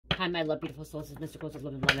Hi, my love, beautiful souls. This is Mysticals of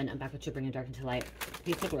Love and Lovin'. I'm back with you, bringing dark into light.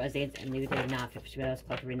 Please click what resonates and leave it there not. 50 videos,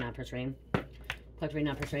 collect read not per stream. Collect read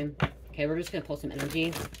not per stream. Okay, we're just going to pull some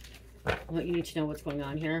energy. What you need to know what's going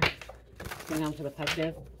on here. What's going on for the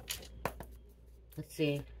collective. Let's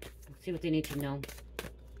see. Let's see what they need to know.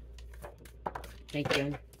 Thank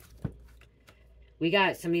you. We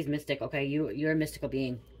got somebody's mystic, okay? You're a mystical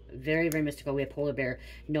being. Very, very mystical. We have polar bear.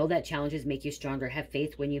 Know that challenges make you stronger. Have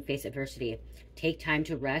faith when you face adversity. Take time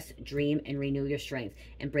to rest, dream, and renew your strength.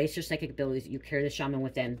 Embrace your psychic abilities. You carry the shaman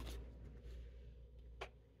within.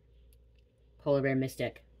 Polar bear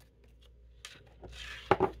mystic.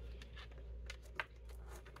 I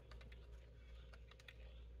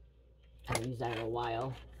haven't used that in a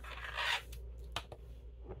while.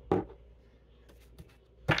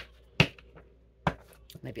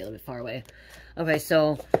 Might be a little bit far away. Okay,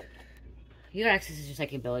 so you got access to your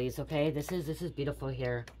psychic abilities, okay? This is beautiful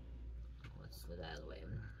here. Let's move that out of the way.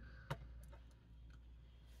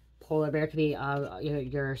 Polar bear could be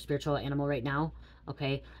your spiritual animal right now,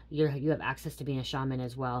 okay? You have access to being a shaman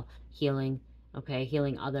as well. Healing, okay?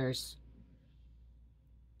 Healing others.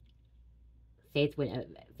 Faith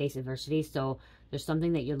when face adversity. So there's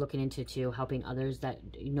something that you're looking into too, helping others that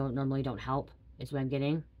normally don't help, is what I'm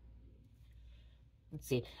getting. Let's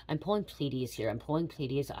see. I'm pulling Pleiades here. I'm pulling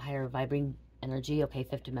Pleiades, a higher vibrating energy. Okay,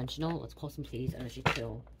 fifth dimensional. Let's pull some Pleiades energy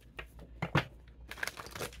too.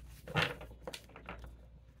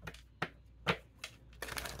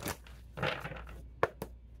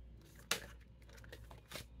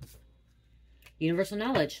 Universal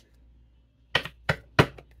knowledge.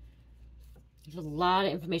 There's a lot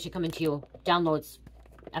of information coming to you. Downloads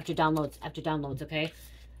after downloads after downloads, okay?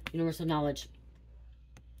 Universal knowledge.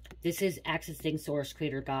 This is accessing source,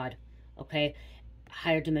 creator, God, okay?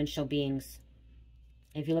 Higher dimensional beings.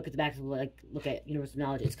 And if you look at the back, like look at universal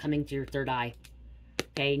knowledge, it's coming through your third eye,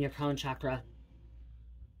 okay, in your crown chakra.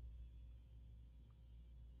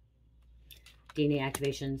 DNA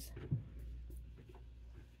activations.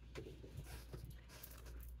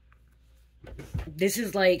 This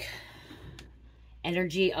is like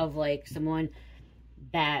energy of like someone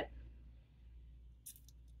that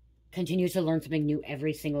continues to learn something new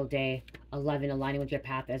every single day. 11, aligning with your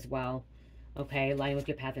path as well. Okay, aligning with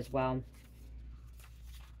your path as well.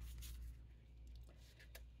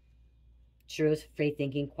 Truth, free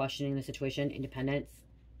thinking, questioning the situation, independence.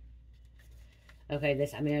 Okay,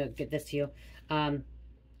 I'm going to get this to you.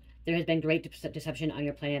 There has been great deception on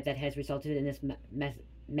your planet that has resulted in this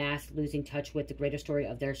mass losing touch with the greater story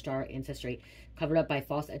of their star ancestry, covered up by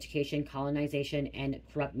false education, colonization, and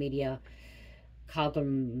corrupt media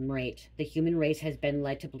conglomerate. The human race has been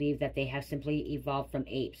led to believe that they have simply evolved from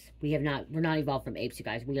apes. We're not evolved from apes, you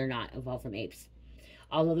guys. We are not evolved from apes.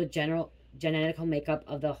 Although the general genetical makeup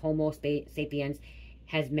of the Homo sapiens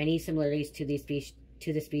has many similarities to the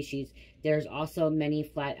species, there's also many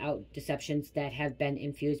flat-out deceptions that have been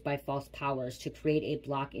infused by false powers to create a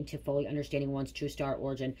block into fully understanding one's true star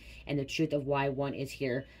origin and the truth of why one is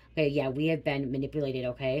here. Okay, yeah, we have been manipulated,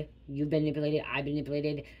 okay? You've been manipulated, I've been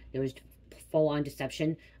manipulated. There was full-on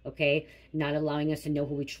deception, okay? Not allowing us to know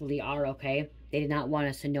who we truly are, okay? They did not want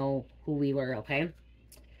us to know who we were, okay?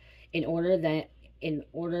 In order then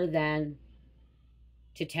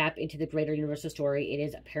to tap into the greater universal story, it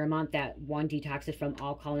is paramount that one detoxes from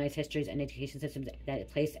all colonized histories and education systems that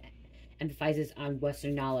place emphasizes on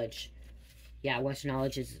Western knowledge. Yeah, Western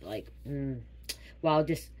knowledge is like, while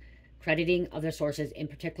discrediting other sources, in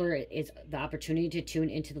particular, is the opportunity to tune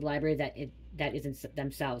into the library that is in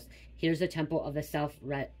themselves. Here's the temple of the self,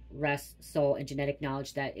 rest, soul, and genetic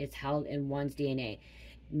knowledge that is held in one's DNA.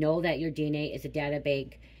 Know that your DNA is a data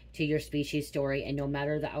bank to your species story, and no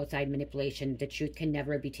matter the outside manipulation, the truth can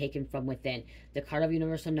never be taken from within. The card of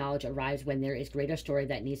universal knowledge arrives when there is greater story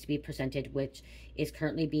that needs to be presented, which is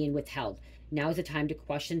currently being withheld. Now is the time to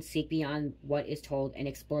question, seek beyond what is told, and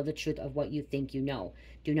explore the truth of what you think you know.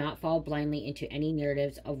 Do not fall blindly into any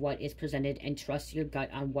narratives of what is presented, and trust your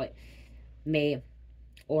gut on what may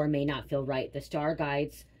or may not feel right. The star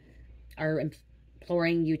guides are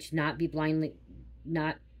imploring you to not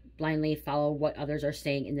blindly follow what others are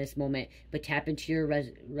saying in this moment, but tap into your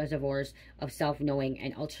reservoirs of self-knowing.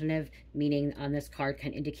 An alternative meaning on this card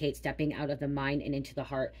can indicate stepping out of the mind and into the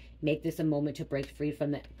heart. Make this a moment to break free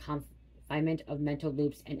from the confinement of mental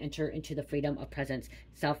loops and enter into the freedom of presence.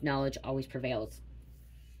 Self-knowledge always prevails.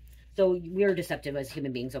 So we're deceptive as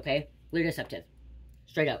human beings, okay? We're deceptive.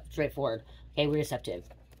 Straight up, straightforward. Okay, we're deceptive.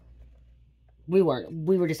 We weren't.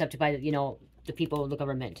 We were deceptive by, the people, the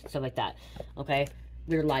government, stuff like that. Okay?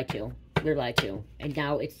 We were lied to. We were lied to. And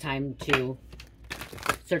now it's time to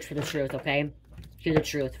search for the truth, okay? Hear the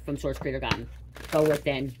truth from Source Creator God. go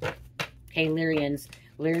within. Okay, Lyrians.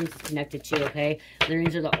 Lyrians connected too, okay?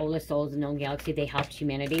 Lyrians are the oldest souls in the known galaxy. They helped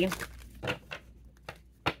humanity.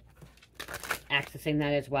 Accessing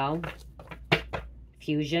that as well.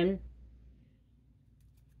 Fusion.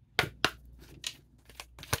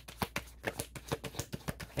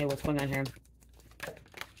 Okay, what's going on here?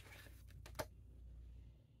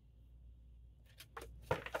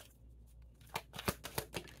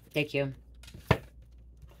 Thank you.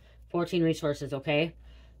 14 resources, okay?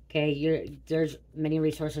 Okay, there's many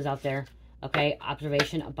resources out there. Okay,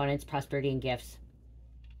 observation, abundance, prosperity, and gifts.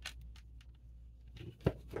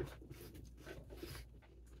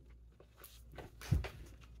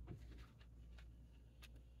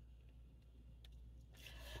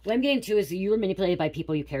 What I'm getting to is you were manipulated by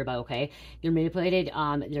people you care about, okay? You're manipulated.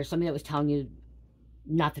 There's somebody that was telling you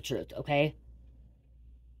not the truth, okay?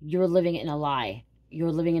 You're living in a lie.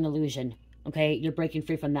 You're living in illusion, okay? You're breaking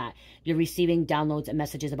free from that. You're receiving downloads and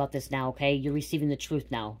messages about this now, okay? You're receiving the truth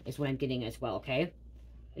now is what I'm getting as well, okay?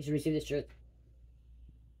 You should receive this truth.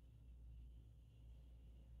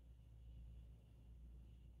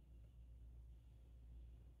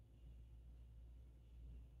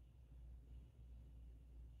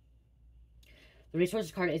 The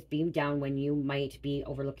resources card is beamed down when you might be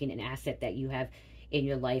overlooking an asset that you have in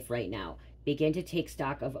your life right now. Begin to take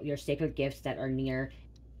stock of your sacred gifts that are near,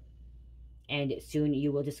 and soon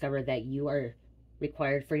you will discover that you are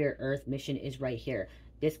required for your earth mission is right here.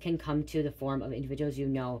 This can come to the form of individuals you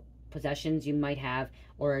know, possessions you might have,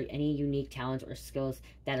 or any unique talents or skills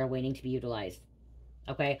that are waiting to be utilized.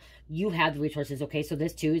 Okay? You have the resources, okay? So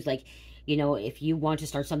this too is like, you know, if you want to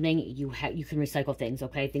start something, you can recycle things,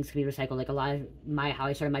 okay? Things can be recycled. Like a lot of how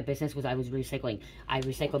I started my business was I was recycling. I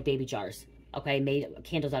recycled baby jars, okay? Made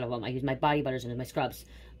candles out of them. I used my body butters and my scrubs,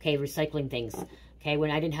 okay? Recycling things, okay?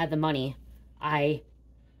 When I didn't have the money, I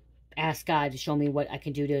asked God to show me what I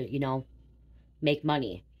can do to, you know, make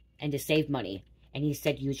money and to save money. And he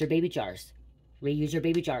said, use your baby jars. Reuse your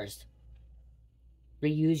baby jars.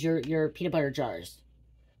 Reuse your peanut butter jars.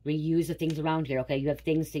 Reuse the things around here, okay? You have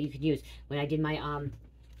things that you can use. When I did my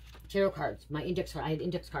tarot cards, my index card, I had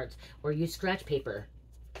index cards. Or use scratch paper,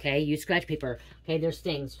 okay? Use scratch paper, okay? There's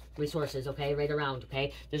things, resources, okay? Right around,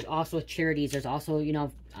 okay? There's also charities. There's also, you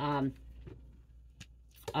know,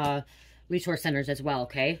 resource centers as well,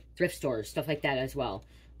 okay? Thrift stores, stuff like that as well,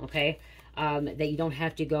 okay? That you don't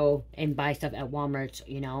have to go and buy stuff at Walmart,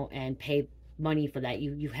 you know, and pay money for that.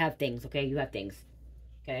 You have things, okay? You have things,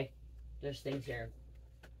 okay? There's things here.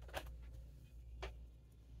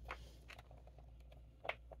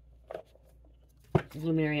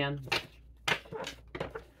 Luminarium.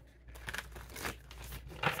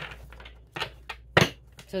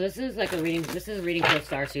 So this is like a reading. This is a reading for the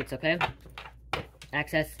star suits, okay?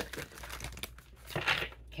 Access.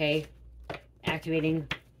 Okay. Activating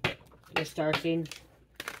your star seed.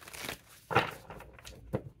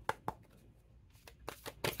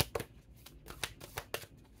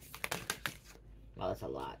 Wow, that's a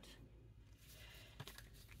lot.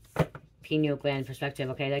 Pineal gland perspective,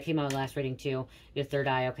 okay, that came out in the last reading too. Your third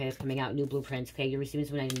eye, okay, that's coming out. New blueprints, okay, you're receiving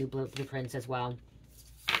some new blueprints as well.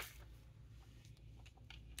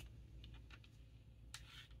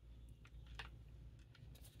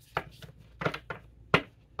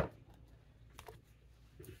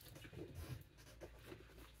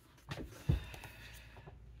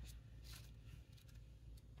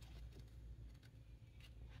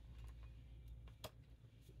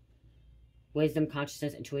 Wisdom,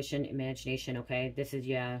 consciousness, intuition, imagination, okay? This is,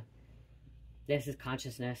 yeah, this is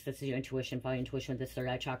consciousness. This is your intuition, follow your intuition with this third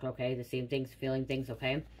eye chakra, okay? The same things, feeling things,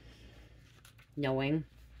 okay? Knowing.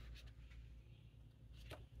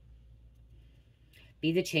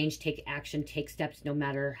 Be the change, take action, take steps, no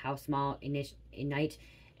matter how small, ignite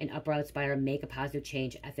an upward spiral, make a positive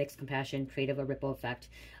change, ethics, compassion, creative, a ripple effect,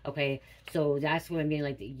 okay? So that's what I'm getting,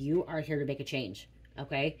 like, you are here to make a change,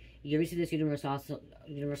 okay? You receive this universal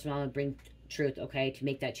knowledge and bring truth, okay, to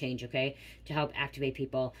make that change, okay, to help activate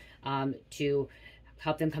people, to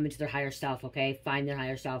help them come into their higher self, okay, find their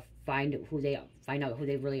higher self, find out who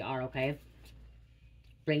they really are, okay.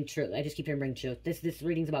 Bring truth. I just keep hearing bring truth. This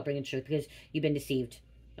reading's about bringing truth because you've been deceived,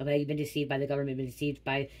 okay. You've been deceived by the government, you've been deceived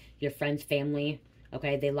by your friends, family,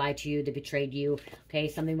 okay. They lied to you, they betrayed you, okay.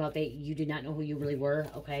 Something about you did not know who you really were,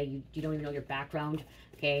 okay. You don't even know your background,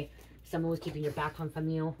 okay. Someone was keeping your background from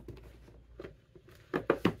you.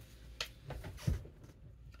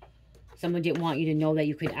 Someone didn't want you to know that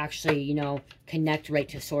you could actually, you know, connect right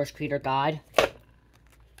to Source, Creator, God.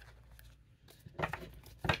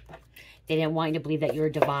 They didn't want you to believe that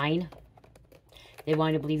you're divine. They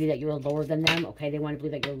wanted to believe that you were lower than them, okay? They wanted to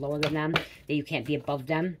believe that you're lower than them, that you can't be above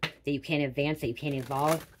them. that you can't advance, that you can't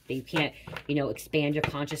evolve, that you can't, you know, expand your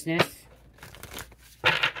consciousness.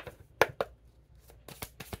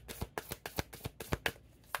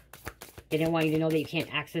 They didn't want you to know that you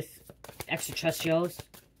can't access extraterrestrials,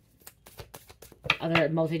 other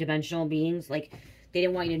multidimensional beings. Like, they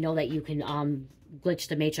didn't want you to know that you can glitch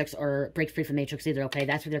the matrix or break free from the matrix either, okay?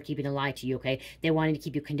 That's what they're keeping a lie to you, okay? They wanted to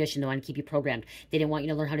keep you conditioned. They wanted to keep you programmed. They didn't want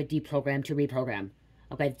you to learn how to deprogram to reprogram,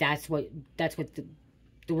 okay? That's what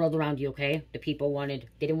the world around you, okay? The people wanted,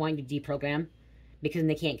 they didn't want you to deprogram because then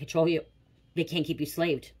they can't control you. They can't keep you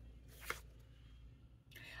slaved.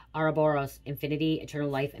 Ouroboros, infinity, eternal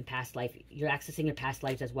life, and past life. You're accessing your past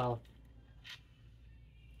lives as well.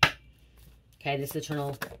 Okay, this is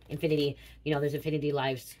eternal infinity. You know, there's infinity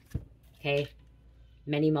lives. Okay?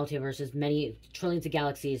 Many multiverses, many trillions of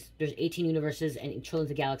galaxies. There's 18 universes and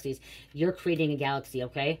trillions of galaxies. You're creating a galaxy,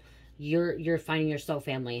 okay? You're finding your soul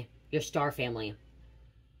family, your star family.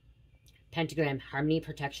 Pentagram, harmony,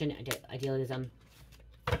 protection, idealism.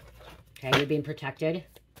 Okay, you're being protected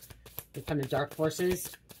from the dark forces.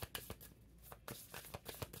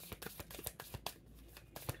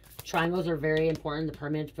 Triangles are very important. The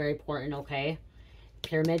pyramid's very important, okay?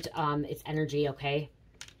 Pyramid, it's energy, okay?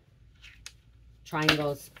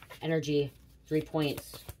 Triangles, energy, 3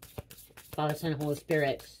 points. Father, Son, Holy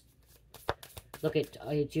Spirit. Look at,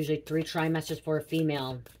 it's usually 3 trimesters for a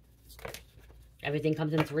female. Everything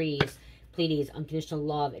comes in 3s. Pleiades, unconditional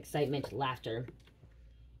love, excitement, laughter.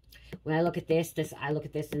 When I look at this, I look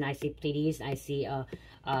at this and I see Pleiades. I see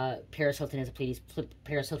Paris Hilton as a Pleiades.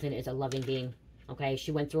 Paris Hilton is a loving being. Okay,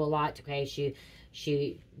 she went through a lot. Okay,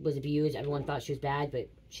 she was abused. Everyone thought she was bad, but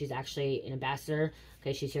she's actually an ambassador.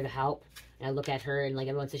 Okay, she's here to help. And I look at her and like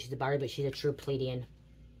everyone says she's a barbie, but she's a true Pleiadian.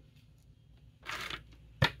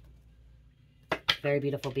 Very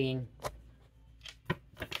beautiful being.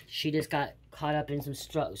 She just got caught up in some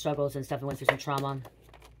struggles and stuff and went through some trauma.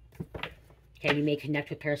 Okay, you may connect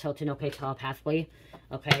with Paris Hilton, okay, telepathically.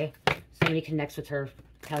 Okay, somebody connects with her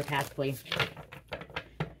telepathically.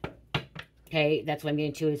 Okay, that's what I'm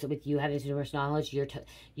getting to, is with you having this universal knowledge, you're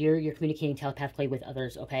communicating telepathically with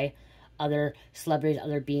others, okay? Other celebrities,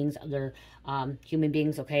 other beings, other human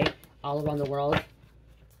beings, okay? All around the world.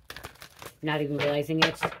 Not even realizing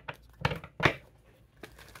it.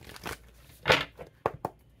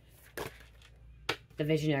 The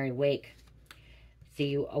visionary, awake. See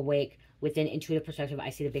you awake. Within intuitive perspective, I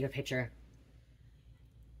see the bigger picture.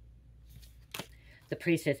 The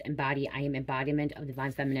priestess, embody. I am embodiment of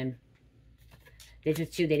divine feminine. This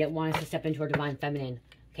is too, they didn't want us to step into our divine feminine.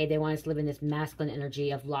 Okay, they want us to live in this masculine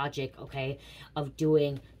energy of logic, okay, of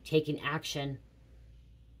doing, taking action.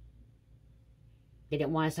 They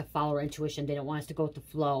didn't want us to follow our intuition. They didn't want us to go with the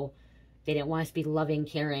flow. They didn't want us to be loving,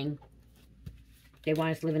 caring. They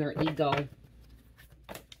want us to live in our ego.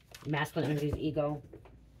 Masculine energy is ego.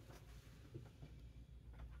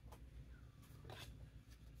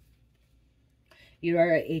 You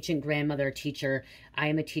are an ancient grandmother, teacher. I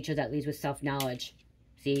am a teacher that leads with self-knowledge.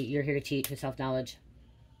 See, you're here to teach with self-knowledge.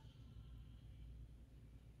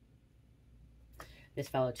 This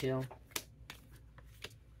fellow too.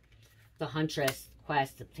 The huntress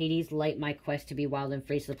quest. The Pleiades light my quest to be wild and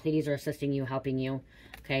free. So the Pleiades are assisting you, helping you.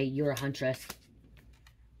 Okay, you're a huntress,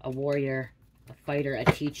 a warrior, a fighter, a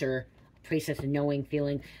teacher, a priestess, a knowing,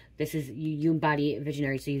 feeling. This is, you embody a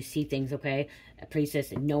visionary, so you see things, okay? A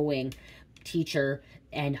priestess, knowing, teacher,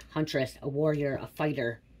 and huntress, a warrior, a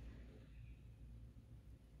fighter.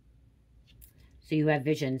 So you have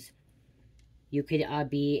visions. You could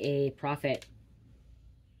be a prophet.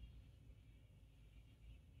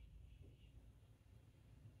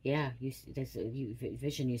 Yeah,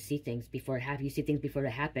 vision. You see things before it happens. You see things before it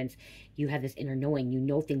happens. You have this inner knowing. You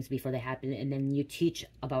know things before they happen, and then you teach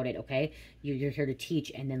about it. Okay, you're here to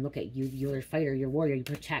teach, and then look at you. You're a fighter. You're a warrior. You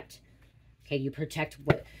protect. Okay, you protect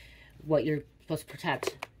what you're supposed to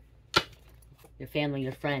protect. Your family,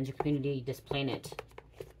 your friends, your community, this planet.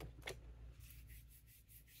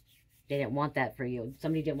 They didn't want that for you.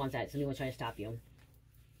 Somebody didn't want that. Somebody was trying to stop you.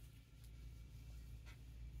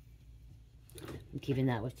 I'm keeping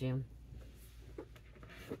that with you.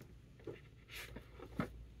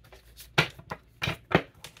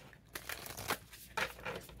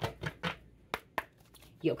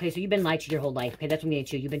 Okay, so you've been lied to your whole life. Okay, that's what I'm getting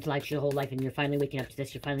to. You've been lied to your whole life, and you're finally waking up to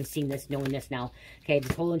this. You're finally seeing this, knowing this now. Okay,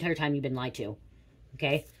 this whole entire time you've been lied to.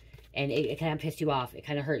 Okay, and it kind of pissed you off. It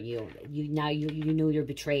kind of hurt you. You knew you're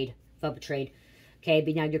betrayed, felt betrayed. Okay,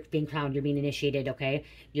 but now you're being crowned. You're being initiated. Okay,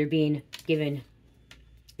 you're being given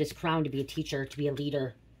this crown to be a teacher, to be a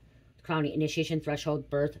leader. Crown, initiation, threshold,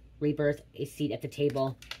 birth, rebirth, a seat at the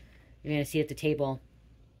table. You're going to sit at the table.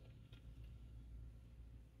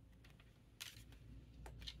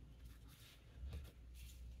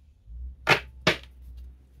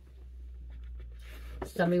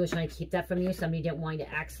 Somebody was trying to keep that from you. Somebody didn't want you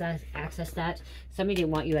to access that. Somebody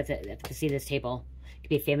didn't want you to see this table. It could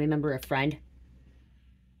be a family member, a friend.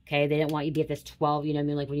 Okay, they didn't want you to be at this 12, you know what I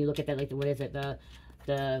mean? Like when you look at that, like what is it? What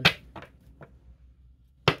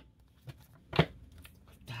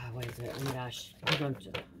is it? Oh my gosh.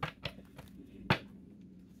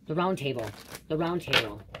 The round table. The round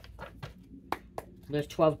table. There's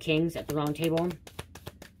 12 kings at the round table.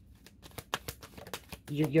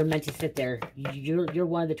 You're meant to sit there. You're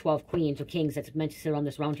one of the 12 queens or kings that's meant to sit around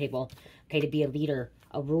this round table. Okay, to be a leader,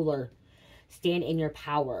 a ruler. Stand in your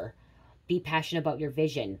power. Be passionate about your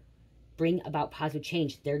vision. Bring about positive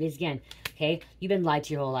change. There it is again. Okay, you've been lied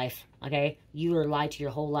to your whole life. Okay, you were lied to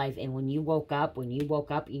your whole life, and when you woke up and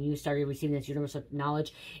you started receiving this universal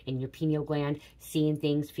knowledge in your pineal gland, seeing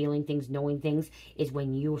things, feeling things, knowing things, is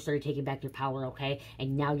when you started taking back your power. Okay,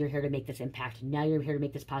 and now you're here to make this impact. Now you're here to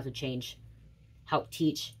make this positive change. Help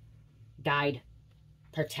teach, guide,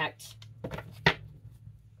 protect.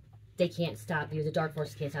 They can't stop you. The dark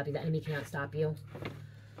forces can't stop you. The enemy cannot stop you.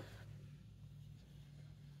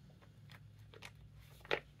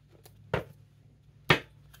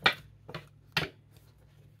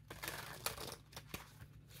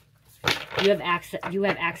 You have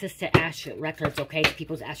access to Akashic Records, okay? To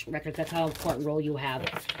people's Akashic Records. That's how important role you have.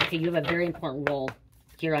 Okay, you have a very important role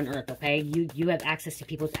here on Earth, okay? You have access to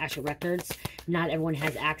people's Akashic Records. Not everyone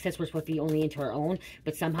has access. We're supposed to be only into our own,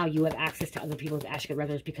 but somehow you have access to other people's Akashic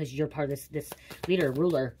Records because you're part of this leader,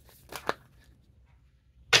 ruler.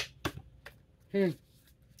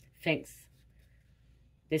 Thanks.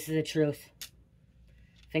 This is the truth.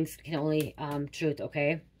 Thanks can only truth,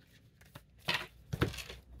 okay?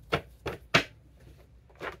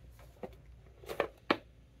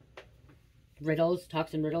 Riddles,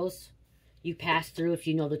 talks and riddles. You pass through if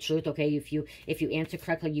you know the truth, okay? If you answer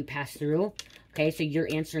correctly, you pass through. Okay, so you're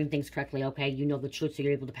answering things correctly, okay? You know the truth, so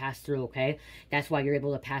you're able to pass through, okay? That's why you're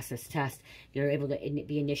able to pass this test. You're able to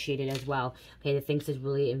be initiated as well. Okay, the things is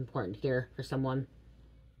really important here for someone.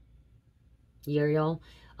 Uriel,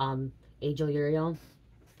 Angel Uriel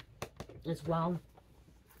as well.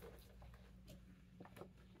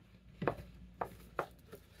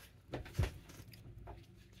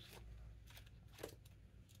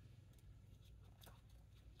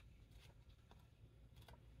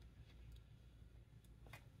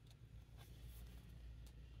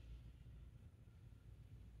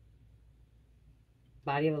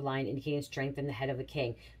 Body of a lion indicating strength in the head of a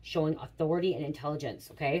king, showing authority and intelligence,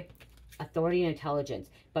 okay? Authority and intelligence.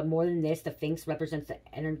 But more than this, the Sphinx represents the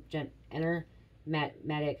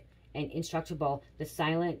enigmatic and indestructible, the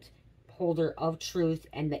silent holder of truth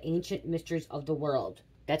and the ancient mysteries of the world.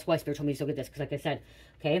 That's why Spirit told me to look at this, because like I said,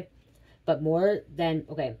 okay? But more than,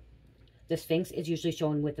 okay, the Sphinx is usually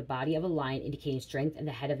shown with the body of a lion indicating strength and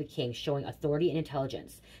the head of a king, showing authority and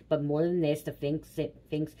intelligence. But more than this, the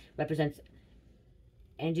Sphinx represents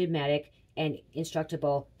enigmatic and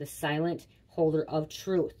indestructible, the silent holder of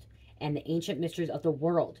truth and the ancient mysteries of the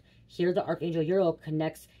world. Here the Archangel Uriel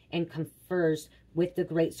connects and confers with the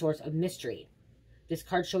great source of mystery. This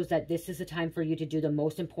card shows that this is the time for you to do the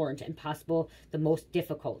most important and possible, the most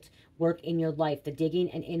difficult work in your life, the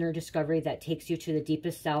digging and inner discovery that takes you to the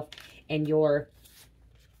deepest self and your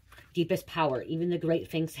deepest power. Even the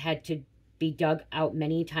great things had to be dug out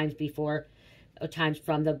many times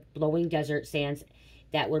from the blowing desert sands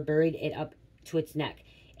that were buried it up to its neck.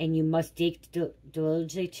 And you must dig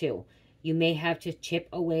diligently too. You may have to chip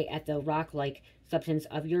away at the rock-like substance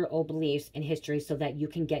of your old beliefs and history so that you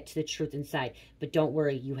can get to the truth inside. But don't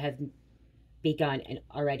worry, you have begun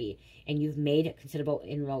already, and you've made considerable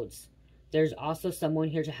inroads. There's also someone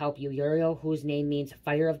here to help you, Uriel, whose name means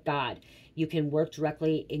Fire of God. You can work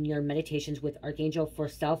directly in your meditations with Archangel for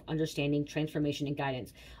self-understanding, transformation, and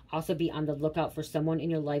guidance. Also be on the lookout for someone in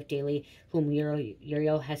your life daily whom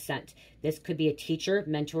Uriel has sent. This could be a teacher,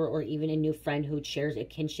 mentor, or even a new friend who shares a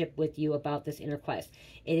kinship with you about this inner quest.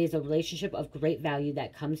 It is a relationship of great value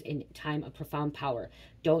that comes in time of profound power.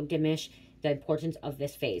 Don't diminish the importance of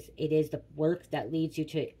this phase. It is the work that leads you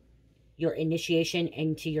to your initiation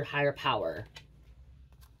into your higher power.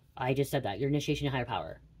 I just said that. Your initiation to higher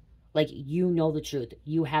power. Like, you know the truth.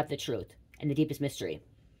 You have the truth and the deepest mystery.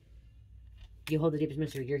 You hold the deepest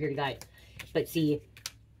mystery. You're here to guide. But see,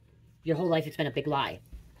 your whole life it's been a big lie.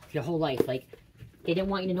 Your whole life. Like, they didn't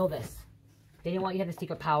want you to know this. They didn't want you to have this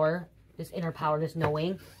secret power, this inner power, this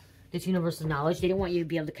knowing, this universal knowledge. They didn't want you to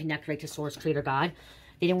be able to connect right to Source, Creator, God.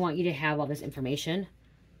 They didn't want you to have all this information.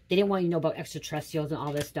 They didn't want you to know about extraterrestrials and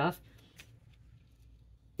all this stuff.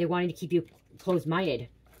 They wanted to keep you closed-minded,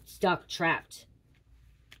 stuck, trapped,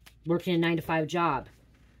 working a 9-to-5 job,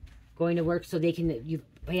 going to work so they can, you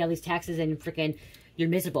pay all these taxes and freaking You're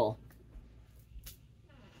miserable.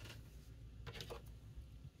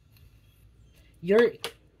 Your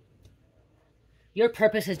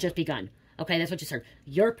purpose has just begun. Okay, that's what you heard.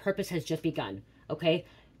 Your purpose has just begun. Okay,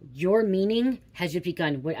 your meaning has just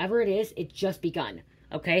begun. Whatever it is, it's just begun.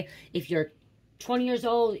 Okay, if you're 20 years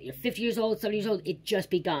old, you're 50 years old, 70 years old, it just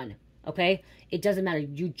begun. Okay, it doesn't matter.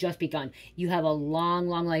 You just begun. You have a long,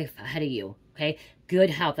 long life ahead of you. Okay, good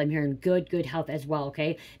health. I'm hearing good health as well.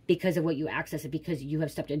 Okay, because of what you access, and because you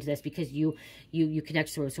have stepped into this, because you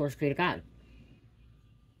connect to a source, creator, God.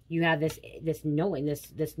 You have this knowing,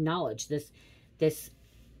 this knowledge, this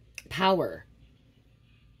power.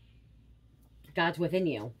 God's within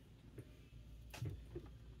you.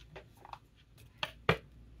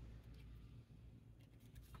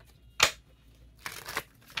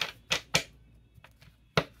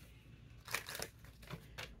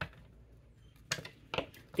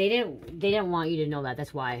 They didn't want you to know that.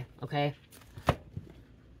 That's why, okay?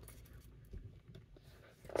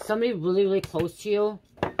 Somebody really, really close to you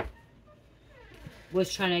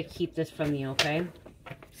was trying to keep this from you, okay?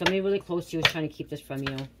 Somebody really close to you was trying to keep this from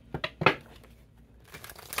you.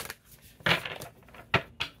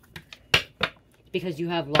 Because you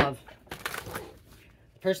have love.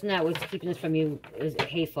 The person that was keeping this from you is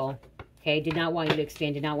hateful, okay? Did not want you to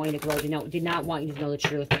expand, did not want you to grow, did not want you to know the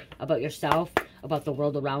truth about yourself, about the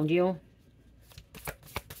world around you.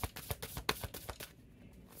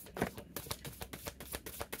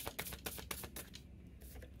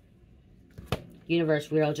 Universe,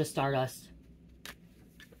 we're all just stardust.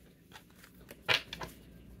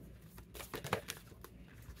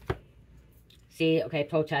 See, okay,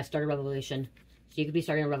 protest, start a revolution. So you could be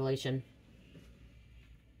starting a revolution.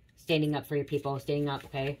 Standing up for your people, standing up,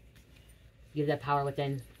 okay? You have that power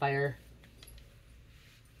within. Fire.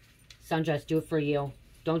 Sundress, do it for you.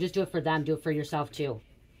 Don't just do it for them, do it for yourself too.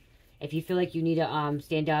 If you feel like you need to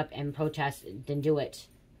stand up and protest, then do it.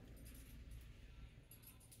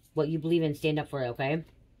 What you believe in, stand up for it, okay?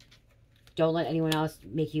 Don't let anyone else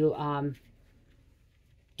make you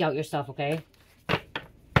doubt yourself, okay? Because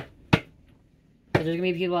there's going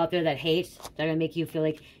to be people out there that hate, that are going to make you feel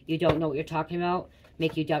like you don't know what you're talking about,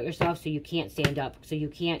 make you doubt yourself, so you can't stand up, so you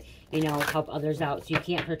can't, you know, help others out, so you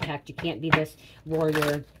can't protect, you can't be this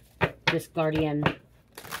warrior, this guardian.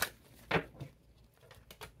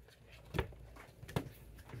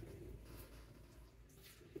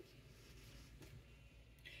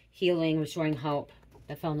 Healing, restoring hope.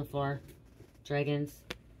 That fell on the floor. Dragons.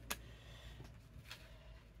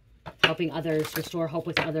 Helping others, restore hope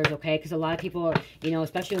with others, okay? Because a lot of people, you know,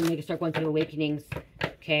 especially when they start going through awakenings,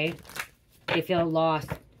 okay? They feel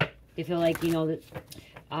lost. They feel like, you know,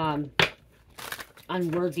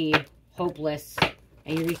 unworthy, hopeless.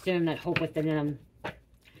 And you're restoring that hope within them.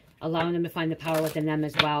 Allowing them to find the power within them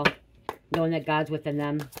as well. Knowing that God's within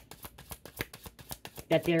them.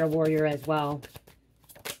 That they're a warrior as well.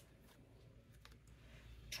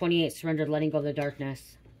 28, surrendered, letting go of the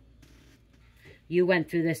darkness. You went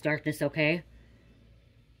through this darkness, okay?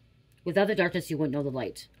 Without the darkness, you wouldn't know the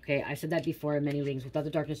light, okay? I said that before in many readings. Without the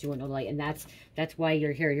darkness, you wouldn't know the light. And that's why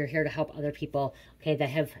you're here. You're here to help other people, okay, that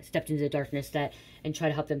have stepped into the darkness and try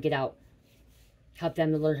to help them get out. Help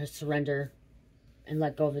them to learn to surrender and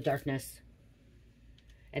let go of the darkness.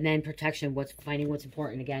 And then protection, finding what's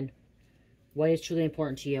important again. What is truly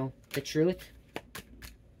important to you? The truth?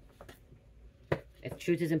 If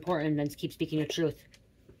truth is important, then keep speaking your truth.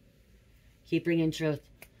 Keep bringing truth.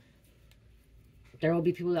 There will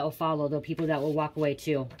be people that will follow. There will be people that will walk away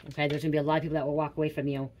too. Okay, there's going to be a lot of people that will walk away from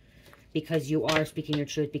you because you are speaking your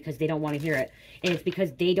truth, because they don't want to hear it. And it's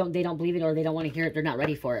because they don't believe it, or they don't want to hear it. They're not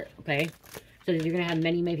ready for it. Okay, so you're going to have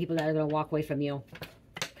many people that are going to walk away from you.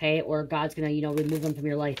 Okay, or God's going to, you know, remove them from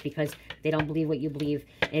your life because they don't believe what you believe.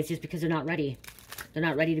 And it's just because they're not ready. They're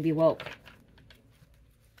not ready to be woke.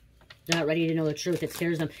 They're not ready to know the truth. It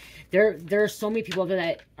scares them. There are so many people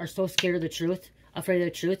that are so scared of the truth, afraid of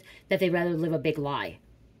the truth, that they'd rather live a big lie.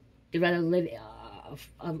 They'd rather live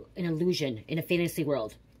an illusion in a fantasy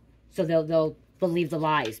world. So they'll believe the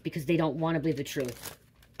lies because they don't want to believe the truth.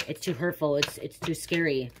 It's too hurtful. It's too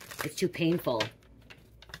scary. It's too painful.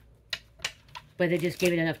 But they just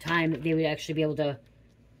gave it enough time, they would actually be able to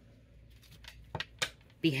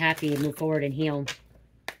be happy and move forward and heal.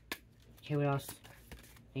 Okay, what else?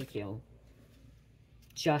 Thank you.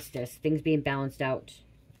 Justice. Things being balanced out.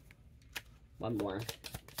 One more.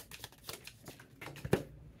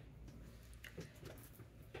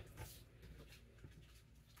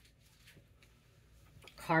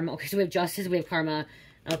 Karma. Okay, so we have justice, we have karma.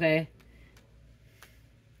 Okay.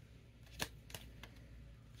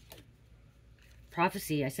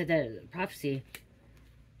 Prophecy. I said that. Prophecy. You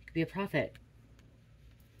could be a prophet.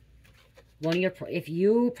 if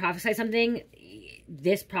you prophesy something,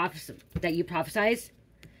 this prophecy that you prophesize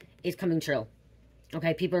is coming true.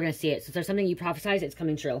 Okay, people are going to see it. So if there's something you prophesize, it's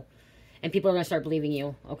coming true. And people are going to start believing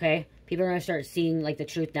you, okay? People are going to start seeing, like, the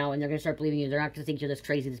truth now, and they're going to start believing you. They're not going to think you're this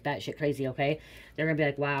crazy, this batshit crazy, okay? They're going to be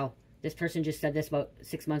like, wow, this person just said this about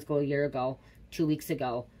 6 months ago, a year ago, 2 weeks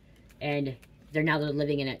ago, and they're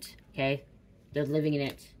living in it, okay? They're living in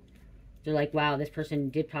it. They're like, wow, this person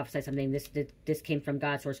did prophesy something. This came from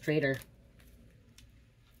God, source creator.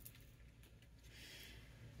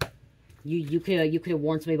 You could have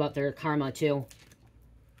warned somebody about their karma, too.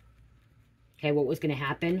 Okay, what was going to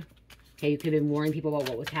happen. Okay, you could have been warning people about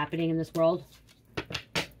what was happening in this world.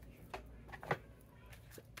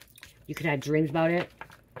 You could have had dreams about it.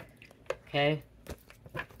 Okay.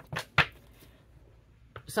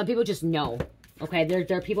 Some people just know. Okay, there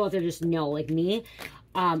are people out there just know. Like me,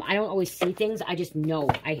 I don't always see things. I just know.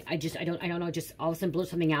 I don't know. Just all of a sudden blurt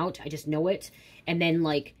something out. I just know it. And then,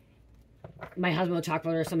 like, my husband will talk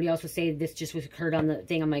about it, or somebody else will say this just was occurred on the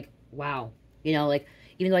thing. I'm like, wow. You know, like,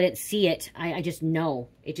 even though I didn't see it, I just know.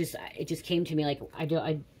 It just came to me. Like,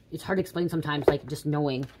 it's hard to explain sometimes, like, just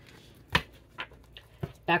knowing.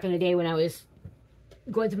 Back in the day when I was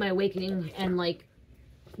going through my awakening and, like,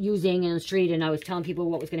 using in the street, and I was telling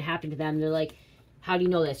people what was going to happen to them, they're like, how do you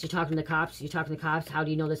know this? You're talking to the cops? You're talking to the cops? How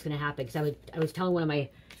do you know this is going to happen? Because I was telling one of my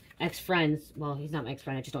ex-friends, well, he's not my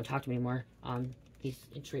ex-friend, I just don't talk to him anymore. He's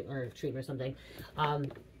in treatment or something.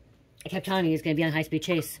 I kept telling him he's going to be on a high-speed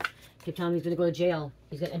chase. I kept telling him he's going to go to jail.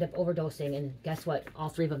 He's going to end up overdosing. And guess what? All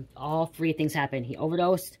three things happened. He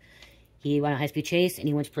overdosed, he went on a high-speed chase, and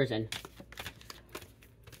he went to prison.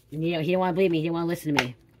 And, you know, he didn't want to believe me. He didn't want to listen to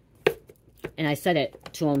me. And I said it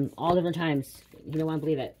to him all different times. He didn't want to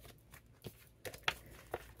believe it.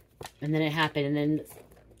 And then it happened. And then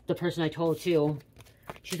the person I told, too,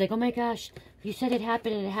 she's like, oh my gosh, you said it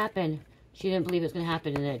happened and it happened. She didn't believe it was going to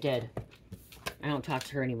happen, and then it did. I don't talk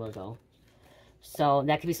to her anymore, though. So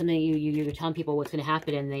that could be something you're telling people what's going to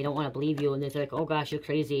happen, and they don't want to believe you, and they're like, oh gosh, you're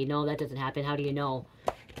crazy. No, that doesn't happen. How do you know?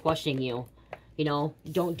 Questioning you. You know,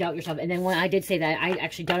 don't doubt yourself. And then when I did say that, I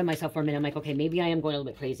actually doubted myself for a minute. I'm like, okay, maybe I am going a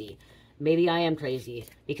little bit crazy. Maybe I am crazy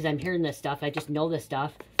because I'm hearing this stuff. I just know this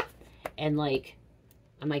stuff. And, like,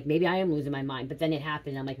 I'm like, maybe I am losing my mind. But then it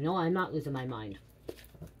happened. I'm like, no, I'm not losing my mind.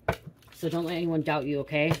 So don't let anyone doubt you,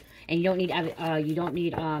 okay? And you don't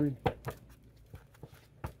need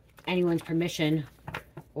anyone's permission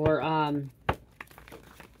or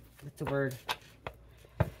what's the word?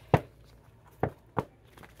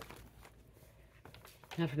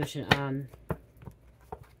 Not permission.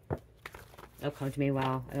 That'll come to me.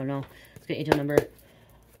 Wow, I don't know. Let's get angel number.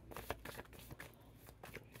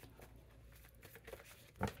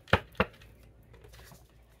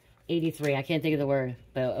 $83. I can't think of the word,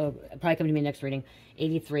 but it'll probably come to me next reading.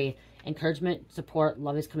 83. Encouragement, support,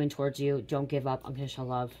 love is coming towards you. Don't give up. Unconditional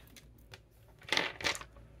love.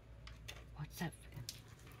 What's that?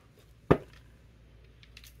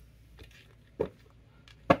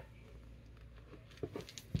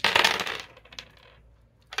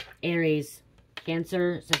 Aries,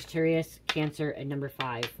 Cancer, Sagittarius, Cancer, and number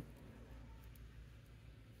 5.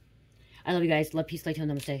 I love you guys. Love, peace, light,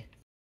 namaste.